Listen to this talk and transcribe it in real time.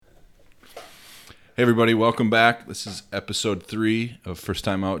Hey everybody, welcome back. This is episode 3 of First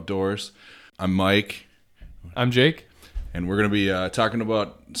Time Outdoors. I'm Mike, I'm Jake. and we're going to be talking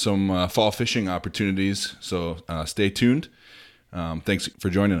about some fall fishing opportunities, so stay tuned. Thanks for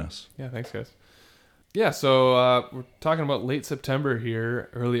joining us. Yeah, thanks, guys. Yeah, so we're talking about late September here,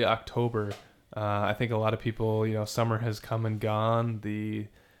 early October. I think a lot of people, summer has come and gone. The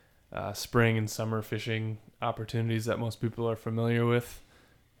spring and summer fishing opportunities that most people are familiar with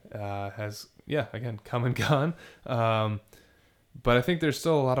has, again, come and gone. But I think there's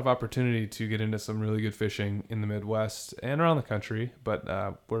still a lot of opportunity to get into some really good fishing in the Midwest and around the country.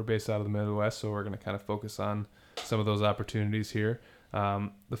 But we're based out of the Midwest, so we're going to kind of focus on some of those opportunities here.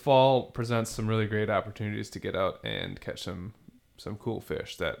 The fall presents some really great opportunities to get out and catch some cool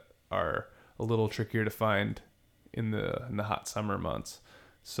fish that are a little trickier to find in the hot summer months.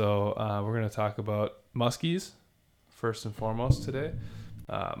 So we're going to talk about muskies first and foremost today.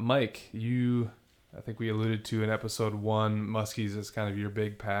 Mike, I think we alluded to in episode 1, muskies is kind of your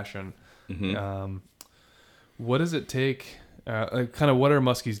big passion. Mm-hmm. What does it take? What are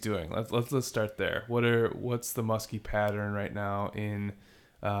muskies doing? Let's start there. What's the muskie pattern right now in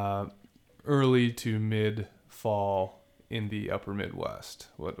early to mid fall in the upper Midwest?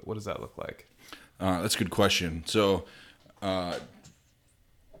 What does that look like? That's a good question. So I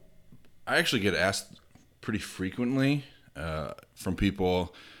actually get asked pretty frequently from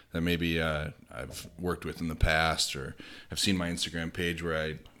people that maybe I've worked with in the past, or have seen my Instagram page where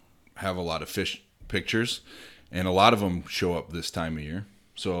I have a lot of fish pictures, and a lot of them show up this time of year.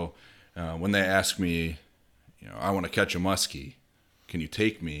 So when they ask me, I want to catch a muskie, can you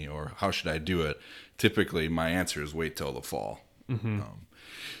take me, or how should I do it? Typically, my answer is wait till the fall. Mm-hmm.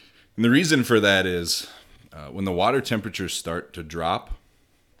 And the reason for that is when the water temperatures start to drop.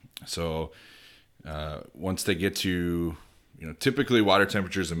 So once they get to, typically water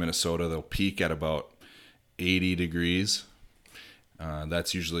temperatures in Minnesota, they'll peak at about 80 degrees.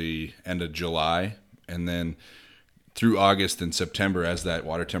 That's usually end of July. And then through August and September, as that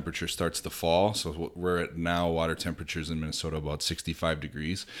water temperature starts to fall, so we're at now water temperatures in Minnesota about 65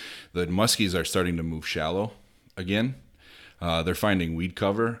 degrees, the muskies are starting to move shallow again. They're finding weed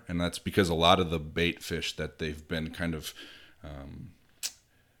cover, and that's because a lot of the bait fish that they've been kind of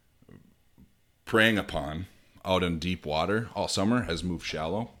preying upon out in deep water all summer has moved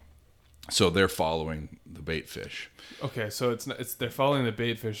shallow. So they're following the bait fish. Okay, so they're following the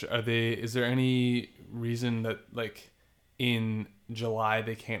bait fish. Is there any reason that, like, in July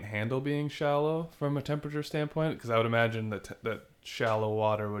they can't handle being shallow from a temperature standpoint? Because I would imagine that shallow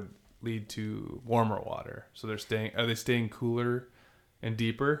water would lead to warmer water. So are they staying cooler and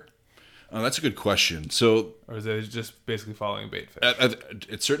deeper? That's a good question. So, or is it just basically following bait fish?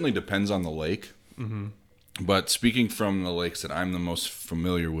 It certainly depends on the lake. Mm-hmm. But speaking from the lakes that I'm the most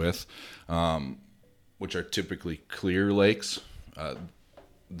familiar with, which are typically clear lakes,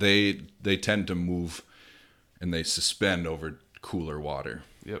 they tend to move and they suspend over cooler water,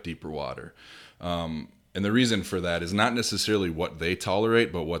 deeper water. And the reason for that is not necessarily what they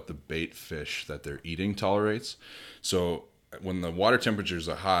tolerate, but what the bait fish that they're eating tolerates. So when the water temperatures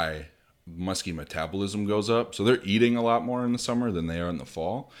are high, muskie metabolism goes up. So they're eating a lot more in the summer than they are in the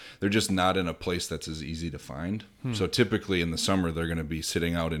fall. They're just not in a place that's as easy to find. So typically in the summer, they're going to be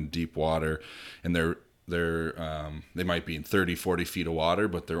sitting out in deep water, and they might be in 30, 40 feet of water,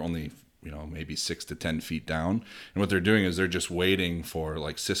 but they're only, maybe 6 to 10 feet down. And what they're doing is they're just waiting for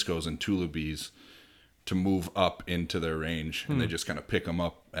like ciscos and tullibees to move up into their range, and they just kind of pick them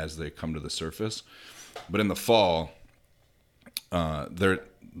up as they come to the surface. But in the fall,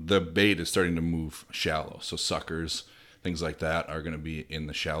 the bait is starting to move shallow. So suckers, things like that, are going to be in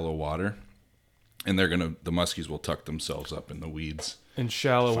the shallow water, and the muskies will tuck themselves up in the weeds. And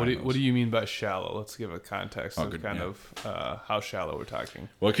shallow, what do you mean by shallow? Let's give a context of how shallow we're talking.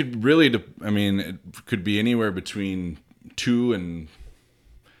 Well, it could really, it could be anywhere between 2 and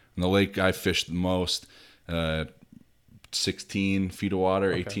in the lake I fished the most, 16 feet of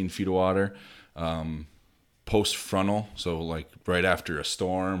water, 18 feet of water. Post-frontal, so like right after a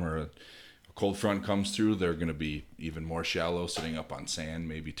storm or a cold front comes through, they're going to be even more shallow, sitting up on sand,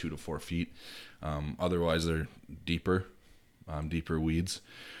 maybe 2 to 4 feet. Otherwise, they're deeper weeds.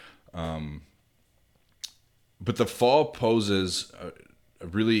 But the fall poses a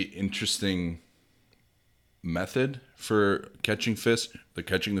really interesting method for catching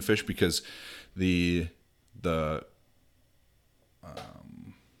the fish, because the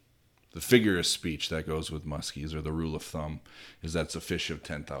figure of speech that goes with muskies, or the rule of thumb, is that's a fish of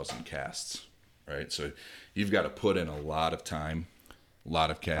 10,000 casts, right? So you've got to put in a lot of time, a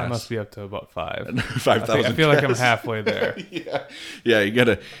lot of casts. I must be up to about 5. 5,000 I feel like I'm halfway there. Yeah, you got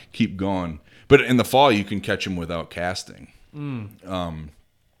to keep going. But in the fall, you can catch them without casting. And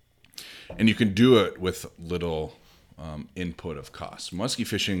you can do it with little input of cost. Muskie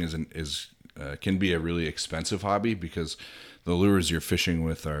fishing can be a really expensive hobby because the lures you're fishing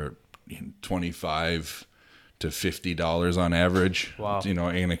with are $25 to $50 on average. Wow.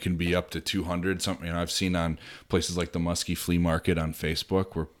 And it can be up to $200. Something I've seen on places like the Muskie Flea Market on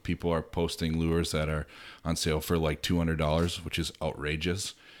Facebook, where people are posting lures that are on sale for like $200, which is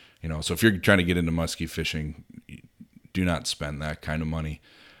outrageous. So if you're trying to get into muskie fishing, do not spend that kind of money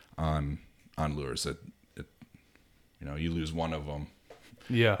on lures that you lose one of them.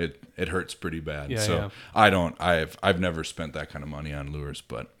 Yeah. It hurts pretty bad. Yeah, so yeah. I've never spent that kind of money on lures,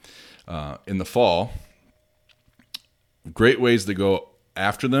 but in the fall, great ways to go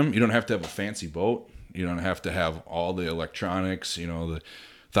after them. You don't have to have a fancy boat. You don't have to have all the electronics, the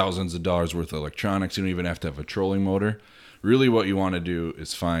thousands of dollars worth of electronics. You don't even have to have a trolling motor. Really what you want to do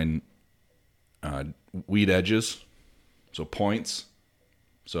is find weed edges, so points.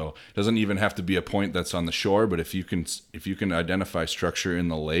 So it doesn't even have to be a point that's on the shore, but if you can identify structure in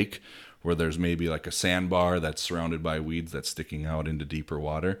the lake where there's maybe like a sandbar that's surrounded by weeds that's sticking out into deeper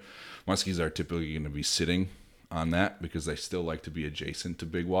water, muskies are typically going to be sitting on that because they still like to be adjacent to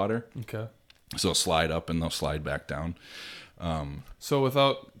big water. Okay. So they'll slide up and they'll slide back down. So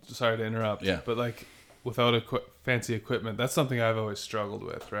sorry to interrupt, yeah, but like without fancy equipment, that's something I've always struggled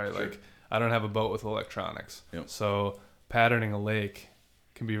with, right? Sure. Like I don't have a boat with electronics. Yep. So patterning a lake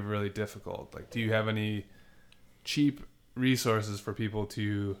can be really difficult. Like, do you have any cheap resources for people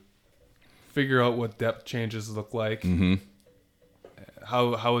to figure out what depth changes look like? Mm-hmm.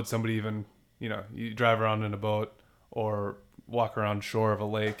 How would somebody even, you drive around in a boat or walk around shore of a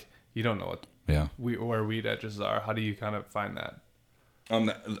lake, you don't know where weed edges are. How do you kind of find that?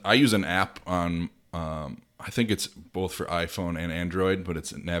 I use an app on, I think it's both for iPhone and Android, but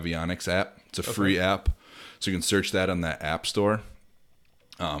it's a Navionics app. It's a free app. So you can search that on that app store.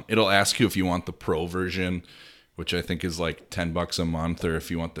 It'll ask you if you want the pro version, which I think is like $10 a month, or if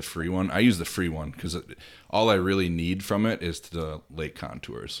you want the free one. I use the free one because all I really need from it is the lake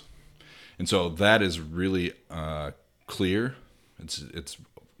contours. And so that is really clear. It's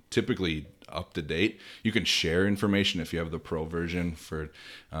typically up to date. You can share information if you have the pro version for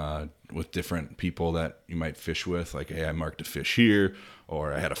with different people that you might fish with. Like, hey, I marked a fish here,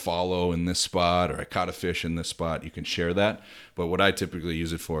 or I had a follow in this spot, or I caught a fish in this spot. You can share that. But what I typically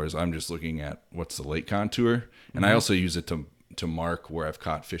use it for is I'm just looking at what's the lake contour. And I also use it to mark where I've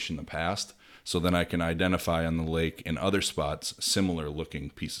caught fish in the past. So then I can identify on the lake in other spots similar looking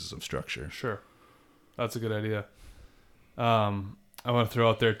pieces of structure. Sure. That's a good idea. I want to throw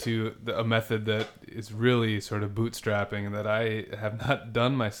out there too a method that is really sort of bootstrapping and that I have not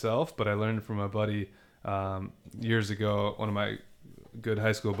done myself, but I learned from my buddy years ago. One of my good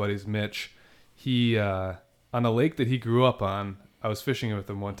high school buddies, Mitch. He on a lake that he grew up on. I was fishing with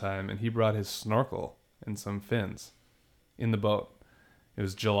him one time, and he brought his snorkel and some fins in the boat. It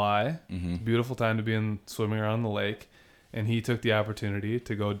was July, beautiful time to be swimming around the lake, and he took the opportunity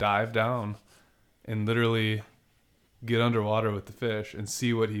to go dive down and literally get underwater with the fish and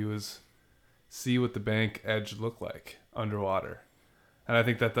see what the bank edge looked like underwater. And I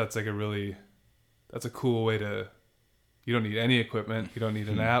think that's like that's a cool way to, you don't need any equipment. You don't need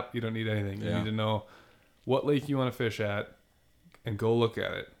an app. You don't need anything. You need to know what lake you want to fish at and go look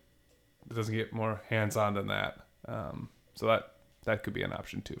at it. It doesn't get more hands-on than that. So that could be an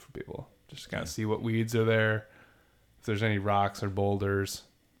option too for people. Just to kind of see what weeds are there. If there's any rocks or boulders,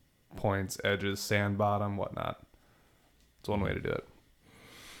 points, edges, sand bottom, whatnot. It's one way to do it.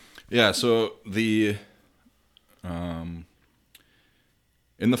 Yeah, so in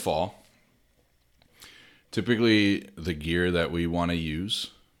the fall, typically the gear that we want to use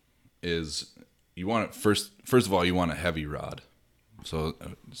is first of all, you want a heavy rod. So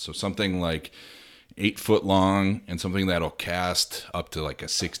something like 8 foot long and something that'll cast up to like a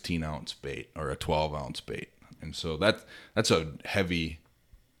 16-ounce bait or a 12-ounce bait. And so that's a heavy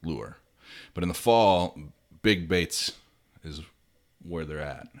lure. But in the fall, big baits is where they're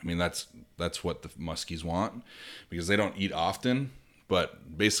at. I mean, that's what the muskies want because they don't eat often,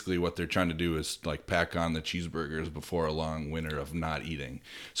 but basically what they're trying to do is like pack on the cheeseburgers before a long winter of not eating.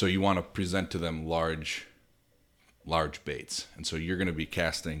 So you want to present to them large baits. And so you're going to be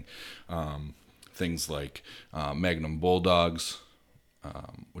casting things like Magnum Bulldogs,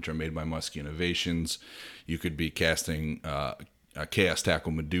 which are made by Muskie Innovations. You could be casting Chaos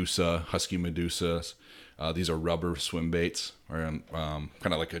Tackle Medusa, Husky Medusas. These are rubber swim baits, or kind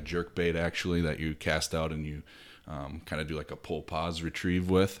of like a jerk bait actually that you cast out and you kind of do like a pull pause retrieve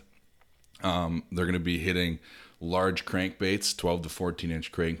with. They're going to be hitting large crankbaits, 12 to 14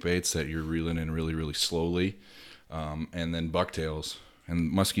 inch crankbaits that you're reeling in really, really slowly. And then bucktails.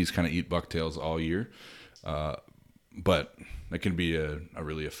 And muskies kind of eat bucktails all year. But that can be a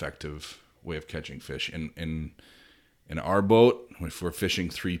really effective way of catching fish. In our boat, if we're fishing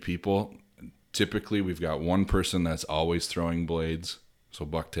 3 people, typically we've got one person that's always throwing blades, so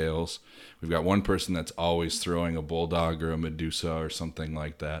bucktails. We've got one person that's always throwing a bulldog or a Medusa or something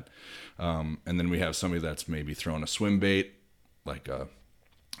like that. And then we have somebody that's maybe throwing a swim bait, like a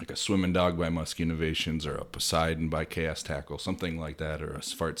Swimming Dog by Muskie Innovations or a Poseidon by Chaos Tackle, something like that, or a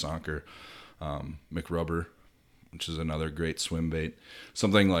Svartzanker, McRubber, which is another great swim bait,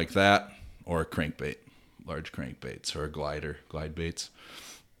 something like that, or a crankbait, large crankbaits, or a glide baits.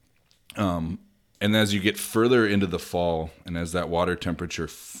 And as you get further into the fall, and as that water temperature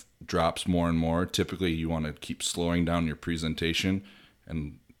drops more and more, typically you want to keep slowing down your presentation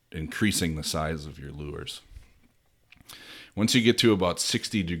and increasing the size of your lures. Once you get to about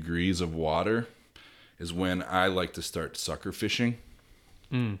 60 degrees of water is when I like to start sucker fishing.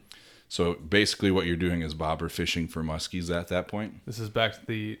 So basically what you're doing is bobber fishing for muskies at that point. This is back to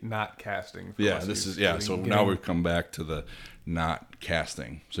the not casting. For Yeah, muskies. So now we've come back to the not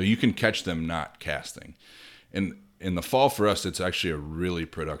casting. So you can catch them not casting. And in the fall for us, it's actually a really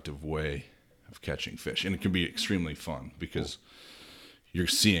productive way of catching fish. And it can be extremely fun because you're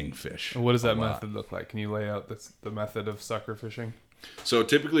seeing fish. And what does that method look like? Can you lay out the method of sucker fishing? So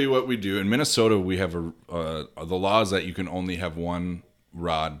typically what we do in Minnesota, we have the law is that you can only have one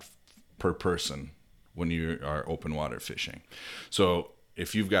rod per person when you are open water fishing. So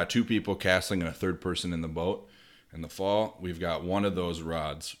if you've got 2 people casting and a third person in the boat, in the fall, we've got one of those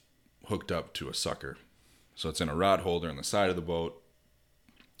rods hooked up to a sucker. So it's in a rod holder on the side of the boat,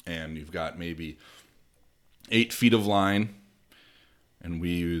 and you've got maybe 8 feet of line, and we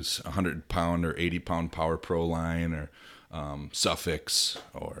use 100-pound or 80-pound Power Pro line, or Suffix,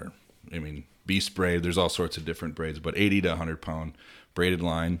 or Beast braid. There's all sorts of different braids, but 80 to 100-pound braided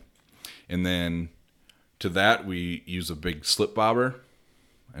line. And then to that, we use a big slip bobber.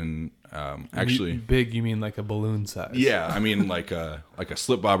 And actually... Big, you mean like a balloon size? Yeah, I mean like a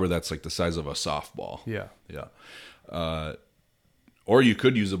slip bobber that's like the size of a softball. Yeah. Yeah. Or you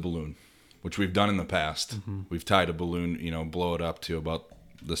could use a balloon, which we've done in the past. Mm-hmm. We've tied a balloon, blow it up to about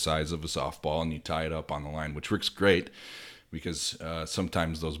the size of a softball, and you tie it up on the line, which works great because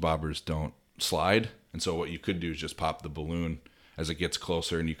sometimes those bobbers don't slide. And so what you could do is just pop the balloon as it gets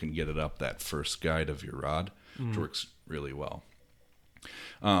closer, and you can get it up that first guide of your rod, which works really well.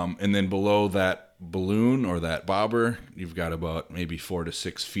 And then below that balloon or that bobber, you've got about maybe 4 to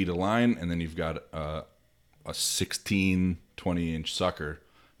 6 feet of line, and then you've got a 16, 20-inch sucker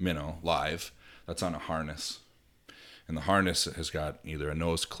minnow live that's on a harness. And the harness has got either a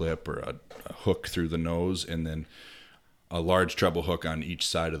nose clip or a hook through the nose, and then a large treble hook on each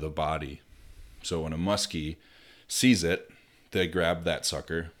side of the body. So when a muskie sees it, they grab that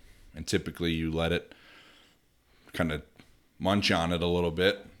sucker, and typically you let it kind of munch on it a little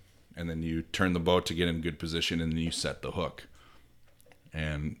bit, and then you turn the boat to get in good position, and then you set the hook.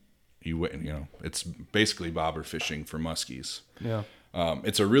 And it's basically bobber fishing for muskies. Yeah.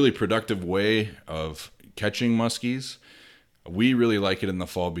 It's a really productive way of catching muskies. We really like it in the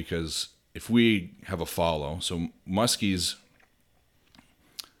fall because if we have a follow, so muskies,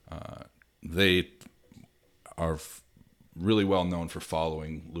 they are really well known for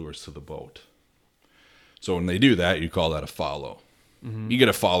following lures to the boat. So when they do that, you call that a follow. Mm-hmm. You get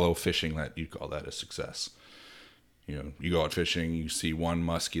a follow fishing, that you call that a success. You go out fishing, you see one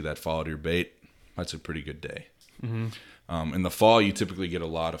muskie that followed your bait. That's a pretty good day. Mm-hmm. In the fall, you typically get a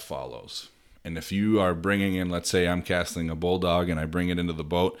lot of follows. And if you are bringing in, let's say I'm casting a bulldog and I bring it into the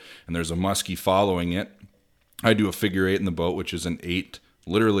boat and there's a muskie following it, I do a figure 8 in the boat, which is an 8,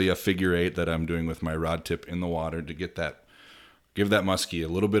 literally a figure 8 that I'm doing with my rod tip in the water to give that muskie a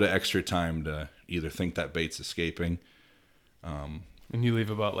little bit of extra time to either think that bait's escaping. And you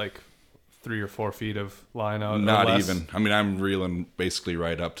leave about like 3 or 4 feet of line out? Not even. I'm reeling basically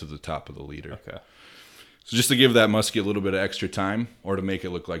right up to the top of the leader. Okay. So just to give that muskie a little bit of extra time, or to make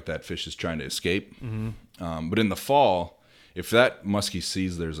it look like that fish is trying to escape. Mm-hmm. But in the fall, if that muskie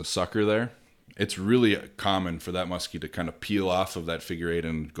sees there's a sucker there, it's really common for that muskie to kind of peel off of that figure 8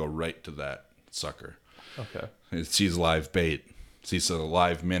 and go right to that sucker. Okay. It sees live bait. Sees a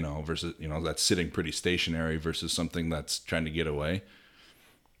live minnow versus, that's sitting pretty stationary versus something that's trying to get away.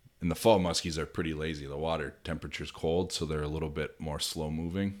 In the fall, muskies are pretty lazy. The water temperature's cold, so they're a little bit more slow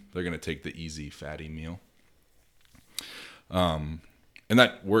moving. They're going to take the easy, fatty meal. And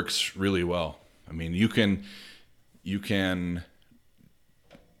that works really well. You can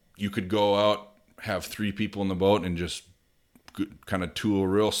you could go out, have 3 people in the boat, and just kind of tool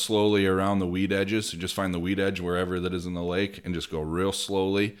real slowly around the weed edges. So just find the weed edge wherever that is in the lake and just go real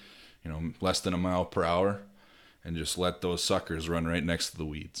slowly, less than a mile per hour, and just let those suckers run right next to the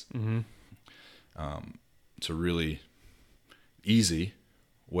weeds. Mm-hmm. It's a really easy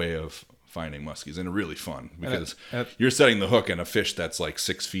way of finding muskies, and really fun because you're setting the hook in a fish that's like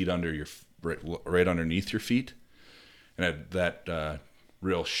 6 feet under your right underneath your feet, and that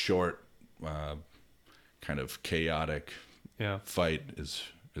real short kind of chaotic fight is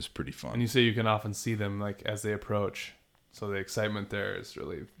pretty fun. And you say you can often see them like as they approach, so the excitement there is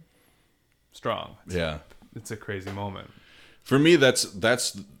really strong. It's a crazy moment. For me, that's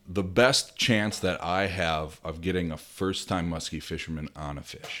the best chance that I have of getting a first-time muskie fisherman on a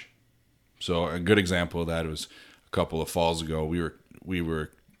fish. So a good example of that was a couple of falls ago. We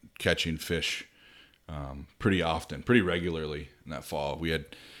were catching fish pretty often, pretty regularly in that fall.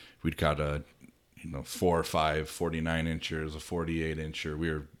 We'd caught a 4 or 5 49 inchers, a 48 incher.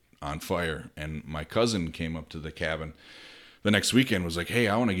 We were on fire, and my cousin came up to the cabin the next weekend, was like, "Hey,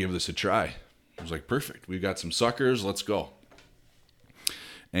 I want to give this a try." I was like, "Perfect. We've got some suckers. Let's go."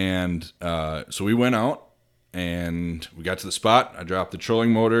 And so we went out, and we got to the spot. I dropped the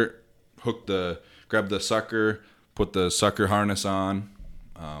trolling motor, grabbed the sucker, put the sucker harness on.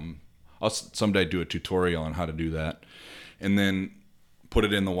 I'll someday do a tutorial on how to do that, and then put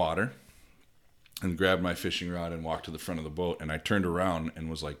it in the water and grabbed my fishing rod and walked to the front of the boat. And I turned around and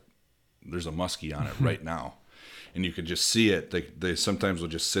was like, "There's a muskie on it right now." And you could just see it. They sometimes will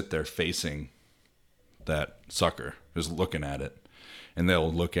just sit there facing that sucker, just looking at it. And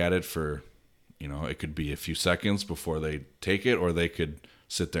they'll look at it for, it could be a few seconds before they take it, or they could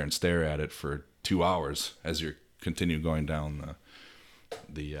sit there and stare at it for 2 hours as you continue going down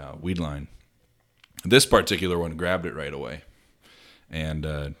the weed line. This particular one grabbed it right away, and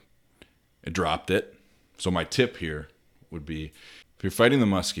it dropped it. So my tip here would be, if you're fighting the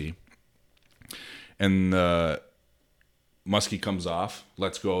muskie and the muskie comes off,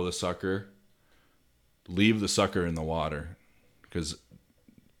 lets go of the sucker, leave the sucker in the water, because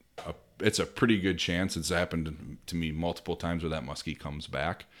it's a pretty good chance. It's happened to me multiple times where that muskie comes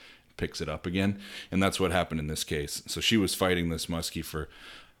back, picks it up again, and that's what happened in this case. So she was fighting this muskie for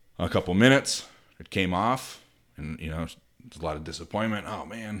a couple minutes. It came off, and there's a lot of disappointment. Oh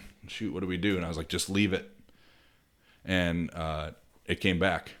man, shoot, what do we do? And I was like, just leave it. And it came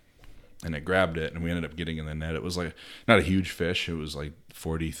back, and it grabbed it, and we ended up getting in the net. It was like not a huge fish. It was like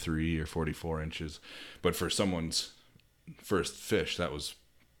 43 or 44 inches, but for someone's first fish, that was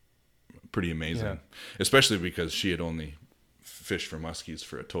pretty amazing. Especially because she had only fished for muskies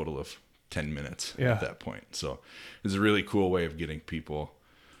for a total of 10 minutes at that point. So it's a really cool way of getting people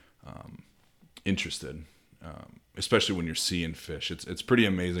interested, especially when you're seeing fish. It's pretty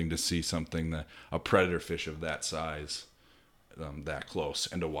amazing to see something a predator fish of that size that close,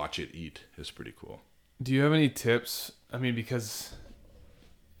 and to watch it eat is pretty cool. Do you have any tips? I mean, because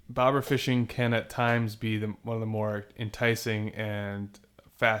bobber fishing can at times be one of the more enticing and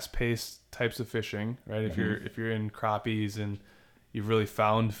fast-paced types of fishing, right? Mm-hmm. If you're in crappies and you've really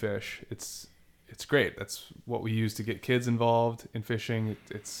found fish, it's great. That's what we use to get kids involved in fishing.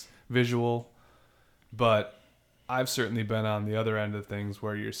 It's visual, but I've certainly been on the other end of things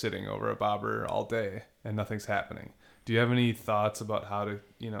where you're sitting over a bobber all day and nothing's happening. Do you have any thoughts about how to,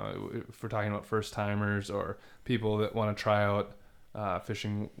 if we're talking about first timers or people that want to try out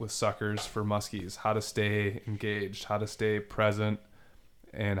fishing with suckers for muskies, how to stay engaged, how to stay present,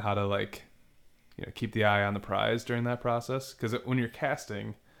 and how to keep the eye on the prize during that process? Because when you're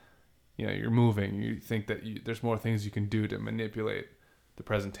casting, you're moving. You think that there's more things you can do to manipulate the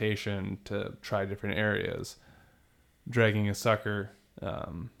presentation, to try different areas. Dragging a sucker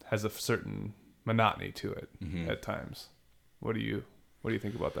has a certain monotony to it at times. What do you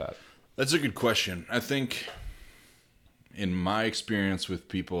think about that? That's a good question. I think in my experience with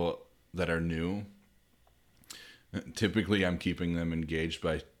people that are new, typically I'm keeping them engaged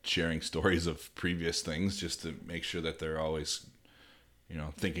by sharing stories of previous things, just to make sure that they're always,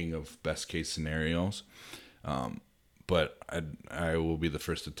 thinking of best case scenarios. But I will be the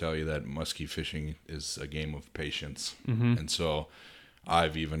first to tell you that muskie fishing is a game of patience. Mm-hmm. And so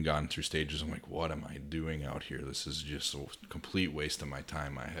I've even gone through stages. I'm like, what am I doing out here? This is just a complete waste of my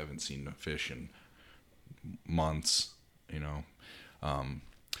time. I haven't seen a fish in months,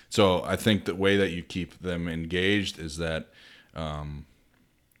 So I think the way that you keep them engaged is that,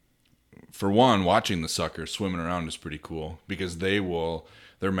 for one, watching the sucker swimming around is pretty cool, because their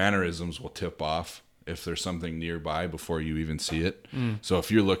mannerisms will tip off if there's something nearby before you even see it. So if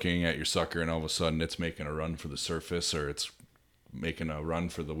you're looking at your sucker and all of a sudden it's making a run for the surface, or it's making a run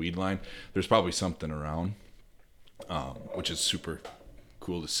for the weed line, there's probably something around, which is super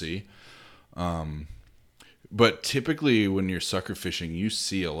cool to see. But typically when you're sucker fishing, you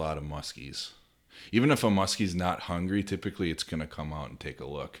see a lot of muskies. Even if a muskie's not hungry, typically it's going to come out and take a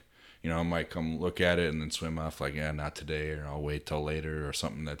look. You know, it might come look at it and then swim off like, yeah, not today, or I'll wait till later, or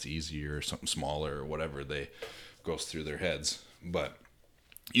something that's easier, or something smaller, or whatever goes through their heads. But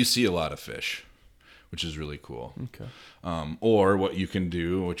you see a lot of fish, which is really cool. Okay. Or what you can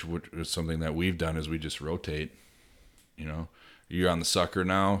do, which is something that we've done, is we just rotate. You know, you're on the sucker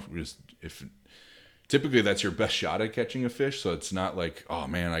now. Typically that's your best shot at catching a fish, so it's not like, oh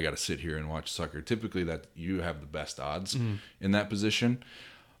man, I got to sit here and watch sucker. Typically that you have the best odds in that position.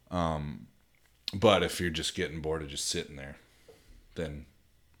 But if you're just getting bored of just sitting there, then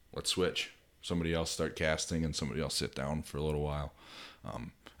let's switch. Somebody else start casting and somebody else sit down for a little while.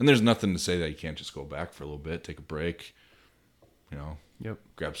 And there's nothing to say that you can't just go back for a little bit, take a break, you know,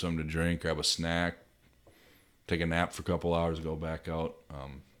 grab something to drink, grab a snack, take a nap for a couple hours, go back out.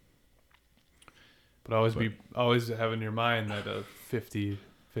 But always have in your mind that a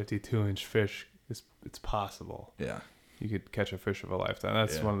 52-inch fish it's possible. Yeah. You could catch a fish of a lifetime.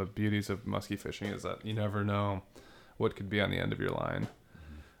 That's one of the beauties of muskie fishing, is that you never know what could be on the end of your line.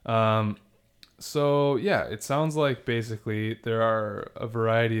 So yeah, it sounds like basically there are a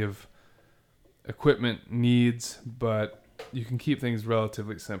variety of equipment needs, but you can keep things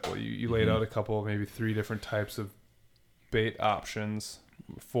relatively simple. You laid out a couple, maybe 3 different types of bait options,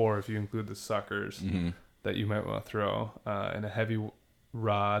 4 if you include the suckers that you might want to throw, and a heavy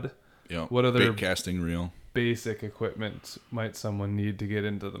rod. Yeah. What other bait casting reel? Basic equipment might someone need to get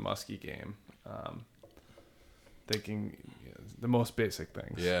into the muskie game? Thinking the most basic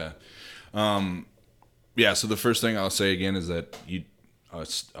things. Yeah. So the first thing I'll say again is that a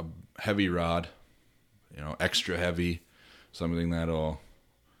heavy rod, you know, extra heavy, something that'll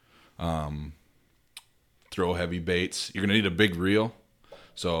throw heavy baits. You're gonna need a big reel,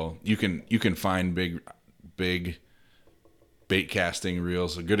 so you can find big bait casting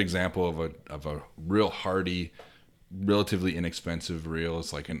reels. A good example of a real hardy, relatively inexpensive reel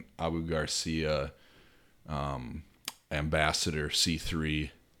is like an Abu Garcia Ambassador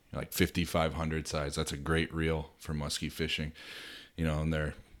C3, like 5,500 size. That's a great reel for muskie fishing, you know, and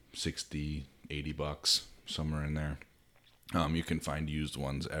they're $60, $80, somewhere in there. You can find used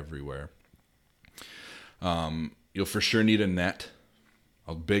ones everywhere. You'll for sure need a net,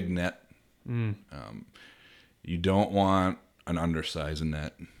 a big net. You don't want an undersized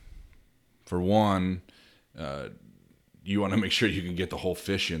net. For one, you want to make sure you can get the whole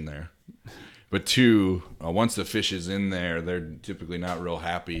fish in there. But 2, once the fish is in there, they're typically not real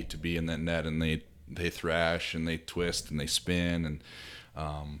happy to be in that net, and they thrash and they twist and they spin, and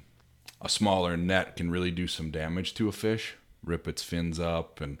a smaller net can really do some damage to a fish, rip its fins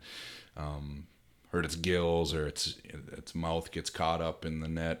up and hurt its gills, or its mouth gets caught up in the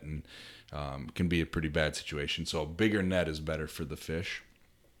net, and can be a pretty bad situation. So a bigger net is better for the fish.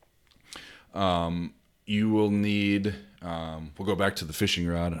 You will need, we'll go back to the fishing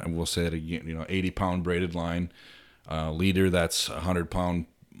rod, and we'll say it again, you know, 80-pound braided line, leader that's 100-pound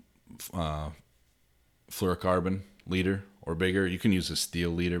fluorocarbon leader or bigger. You can use a steel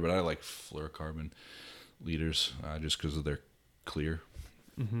leader, but I like fluorocarbon leaders just because of their clear.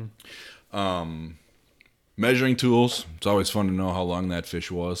 Measuring tools. It's always fun to know how long that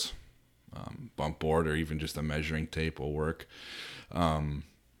fish was. Bump board or even just a measuring tape will work.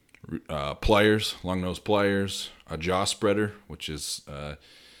 Pliers, long nose pliers, a jaw spreader, which is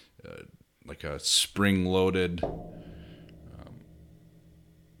like a spring-loaded. I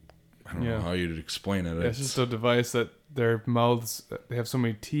don't know how you'd explain it. It's just a device that their mouths, they have so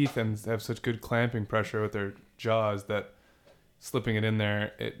many teeth and have such good clamping pressure with their jaws that slipping it in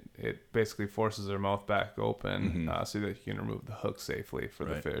there, it basically forces their mouth back open so that you can remove the hook safely for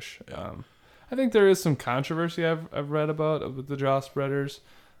the fish. Yeah. I think there is some controversy I've read about with the jaw spreaders.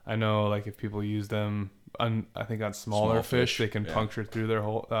 I know, like, if people use them, I think on smaller fish, they can puncture through their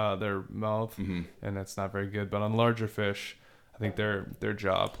whole their mouth, and that's not very good. But on larger fish, I think their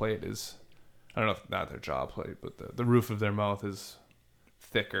jaw plate is, I don't know, if not their jaw plate, but the roof of their mouth is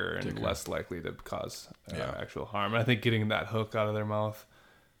thicker and less likely to cause actual harm. And I think getting that hook out of their mouth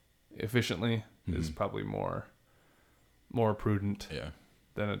efficiently is probably more prudent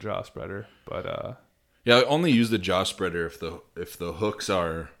than a jaw spreader. But I only use the jaw spreader if the hooks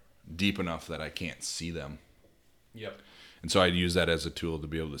are deep enough that I can't see them. Yep. And so I use that as a tool to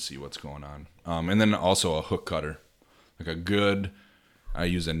be able to see what's going on. And then also a hook cutter, like I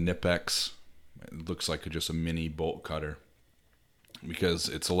use a Nipex. It looks like just a mini bolt cutter, because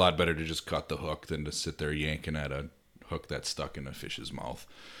it's a lot better to just cut the hook than to sit there yanking at a hook that's stuck in a fish's mouth.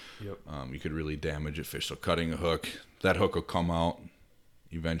 Yep. You could really damage a fish. So cutting a hook, that hook will come out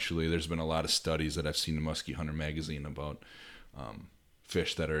eventually. There's been a lot of studies that I've seen in Muskie Hunter magazine about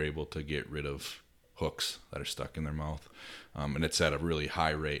fish that are able to get rid of hooks that are stuck in their mouth. And it's at a really high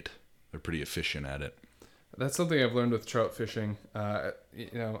rate. They're pretty efficient at it. That's something I've learned with trout fishing. I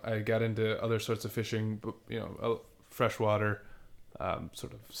got into other sorts of fishing, freshwater,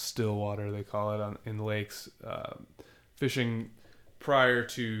 sort of still water, they call it, in lakes, fishing prior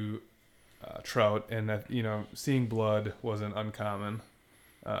to trout, and seeing blood wasn't uncommon,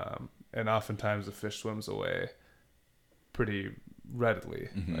 and oftentimes the fish swims away pretty readily,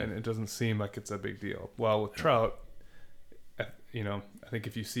 and it doesn't seem like it's a big deal. Well, with trout, I think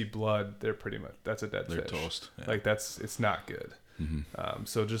if you see blood, they're pretty much, that's a dead fish. They're toast. Yeah. Like it's not good.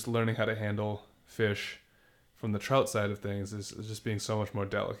 So just learning how to handle fish from the trout side of things is just being so much more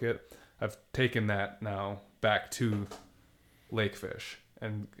delicate. I've taken that now back to lake fish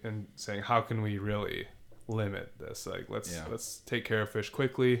and saying, how can we really limit this? Like let's take care of fish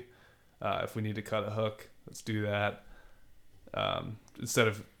quickly. If we need to cut a hook, let's do that. Instead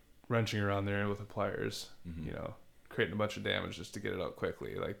of wrenching around there with the pliers, creating a bunch of damage just to get it out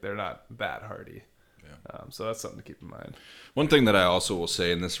quickly. Like they're not that hardy. Yeah. So that's something to keep in mind. One thing that I also will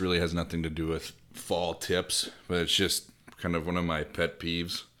say, and this really has nothing to do with fall tips, but it's just kind of one of my pet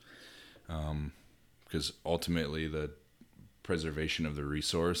peeves, because ultimately the preservation of the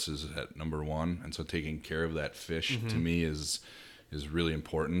resource is at number one, and so taking care of that fish to me is really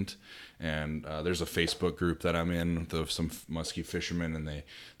important. And there's a Facebook group that I'm in with some muskie fishermen, and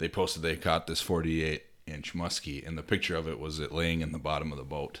they posted they caught this 48-inch muskie, and the picture of it was it laying in the bottom of the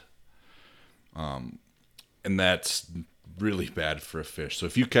boat. And that's really bad for a fish. So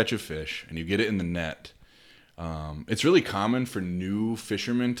if you catch a fish and you get it in the net, it's really common for new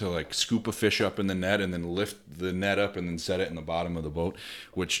fishermen to like scoop a fish up in the net and then lift the net up and then set it in the bottom of the boat,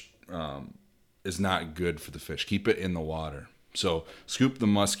 which is not good for the fish. Keep it in the water. So scoop the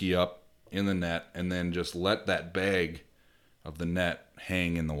muskie up in the net and then just let that bag of the net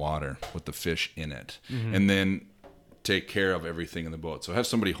hang in the water with the fish in it. And then take care of everything in the boat. So have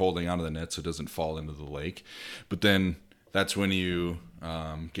somebody holding onto the net so it doesn't fall into the lake. But then that's when you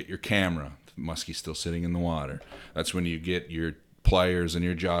get your camera. The muskie's still sitting in the water. That's when you get your pliers and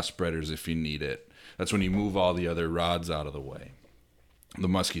your jaw spreaders if you need it. That's when you move all the other rods out of the way. The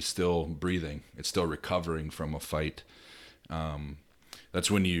muskie's still breathing. It's still recovering from a fight. That's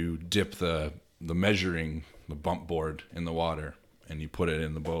when you dip the bump board in the water and you put it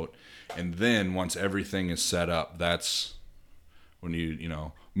in the boat. And then once everything is set up, that's when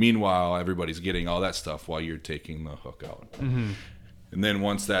meanwhile, everybody's getting all that stuff while you're taking the hook out. And then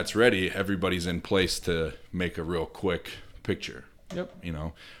once that's ready, everybody's in place to make a real quick picture. Yep.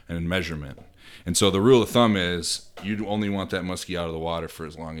 And measurement. And so the rule of thumb is you only want that muskie out of the water for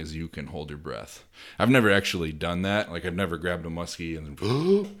as long as you can hold your breath. I've never actually done that. Like I've never grabbed a muskie and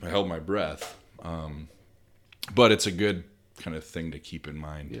I held my breath. But it's a good kind of thing to keep in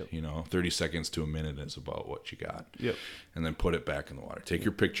mind. 30 seconds to a minute is about what you got. And then put it back in the water. Take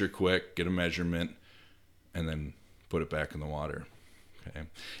your picture quick, get a measurement, and then put it back in the water. Okay.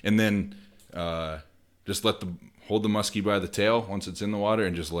 And then just hold the muskie by the tail once it's in the water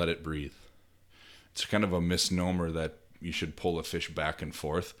and just let it breathe. It's kind of a misnomer that you should pull a fish back and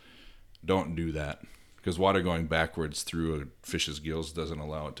forth. Don't do that, because water going backwards through a fish's gills doesn't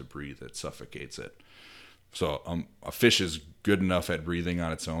allow it to breathe. It suffocates it. So a fish is good enough at breathing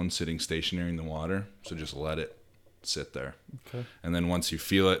on its own, sitting stationary in the water. So just let it sit there. Okay. And then once you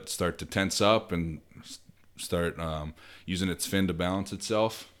feel it start to tense up and start using its fin to balance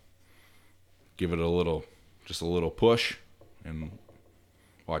itself, give it a little push and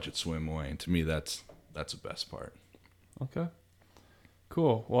watch it swim away. And to me, that's the best part. Okay.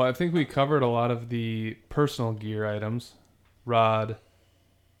 Cool. Well, I think we covered a lot of the personal gear items: rod,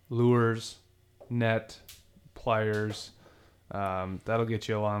 lures, net, pliers. That'll get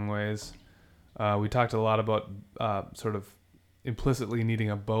you a long ways. We talked a lot about sort of implicitly needing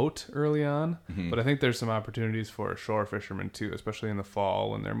a boat early on, but I think there's some opportunities for shore fishermen too, especially in the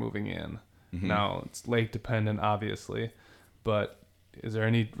fall when they're moving in. Now, it's lake dependent, obviously, but is there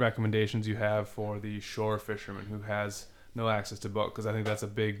any recommendations you have for the shore fisherman who has no access to boat? Because I think that's a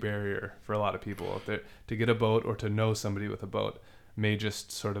big barrier for a lot of people out there. To get a boat or to know somebody with a boat may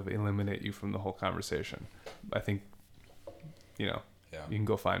just sort of eliminate you from the whole conversation. I think, you can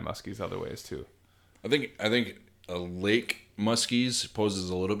go find muskies other ways too. I think a lake muskies poses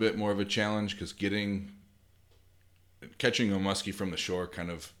a little bit more of a challenge, because catching a muskie from the shore kind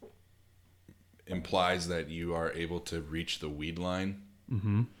of implies that you are able to reach the weed line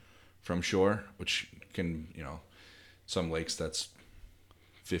from shore, which can, some lakes that's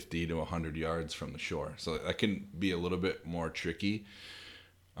 50 to 100 yards from the shore. So that can be a little bit more tricky.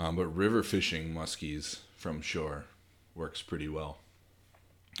 But river fishing muskies from shore works pretty well.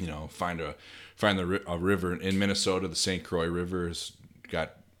 Find a river in Minnesota. The St. Croix River has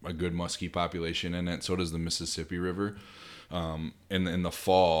got a good muskie population in it. So does the Mississippi River. In the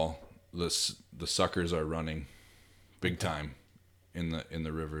fall, the suckers are running big time in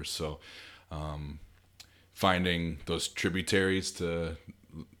the rivers. So finding those tributaries to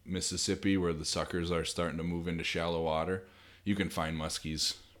Mississippi where the suckers are starting to move into shallow water, you can find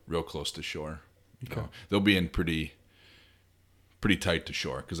muskies real close to shore. Okay. They'll be in pretty tight to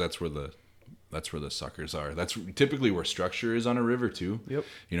shore because that's where the suckers are. That's typically where structure is on a river too. Yep.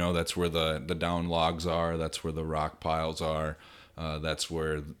 That's where the down logs are. That's where the rock piles are. That's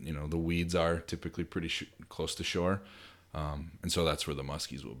where the weeds are typically pretty close to shore. And so that's where the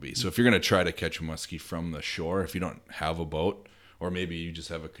muskies will be. So if you're going to try to catch a muskie from the shore, if you don't have a boat, or maybe you just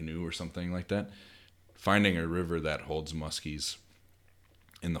have a canoe or something like that, finding a river that holds muskies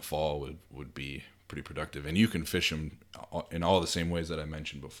in the fall would be pretty productive. And you can fish them in all the same ways that I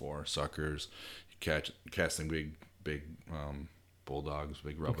mentioned before. Suckers, casting big bulldogs,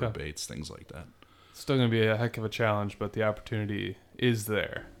 big rubber baits, things like that. Still going to be a heck of a challenge, but the opportunity is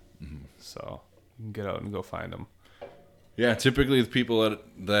there. Mm-hmm. So you can get out and go find them. Yeah, typically the people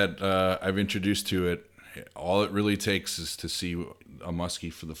that I've introduced to it, all it really takes is to see a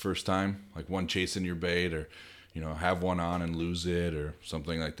muskie for the first time, like one chasing your bait, or have one on and lose it or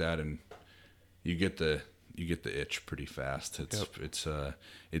something like that, and you get the itch pretty fast.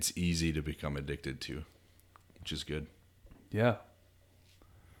 It's easy to become addicted to, which is good. Yeah.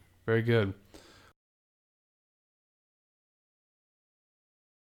 Very good.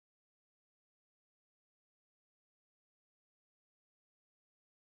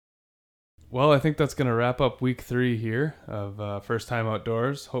 Well, I think that's going to wrap up week 3 here of First Time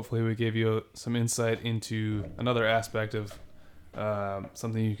Outdoors. Hopefully we gave you some insight into another aspect of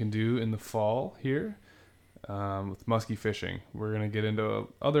something you can do in the fall here with muskie fishing. We're going to get into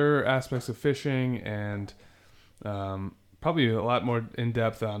other aspects of fishing and probably a lot more in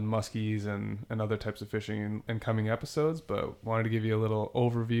depth on muskies and other types of fishing in coming episodes, but wanted to give you a little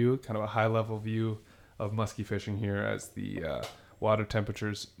overview, kind of a high level view of muskie fishing here as the water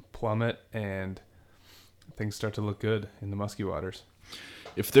temperatures plummet and things start to look good in the musky waters.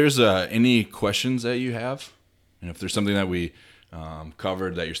 If there's any questions that you have, and if there's something that we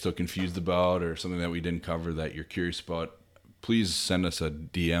covered that you're still confused about, or something that we didn't cover that you're curious about, please send us a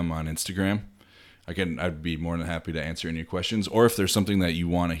DM on Instagram. I'd be more than happy to answer any questions. Or if there's something that you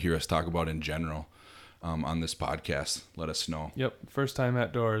want to hear us talk about in general on this podcast, let us know. Yep, First Time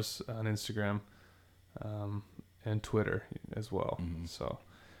Outdoors on Instagram and Twitter as well. Mm-hmm. So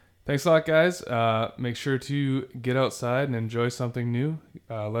thanks a lot, guys. Make sure to get outside and enjoy something new.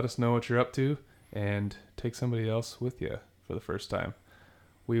 Let us know what you're up to and take somebody else with you for the first time.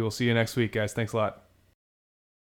 We will see you next week, guys. Thanks a lot.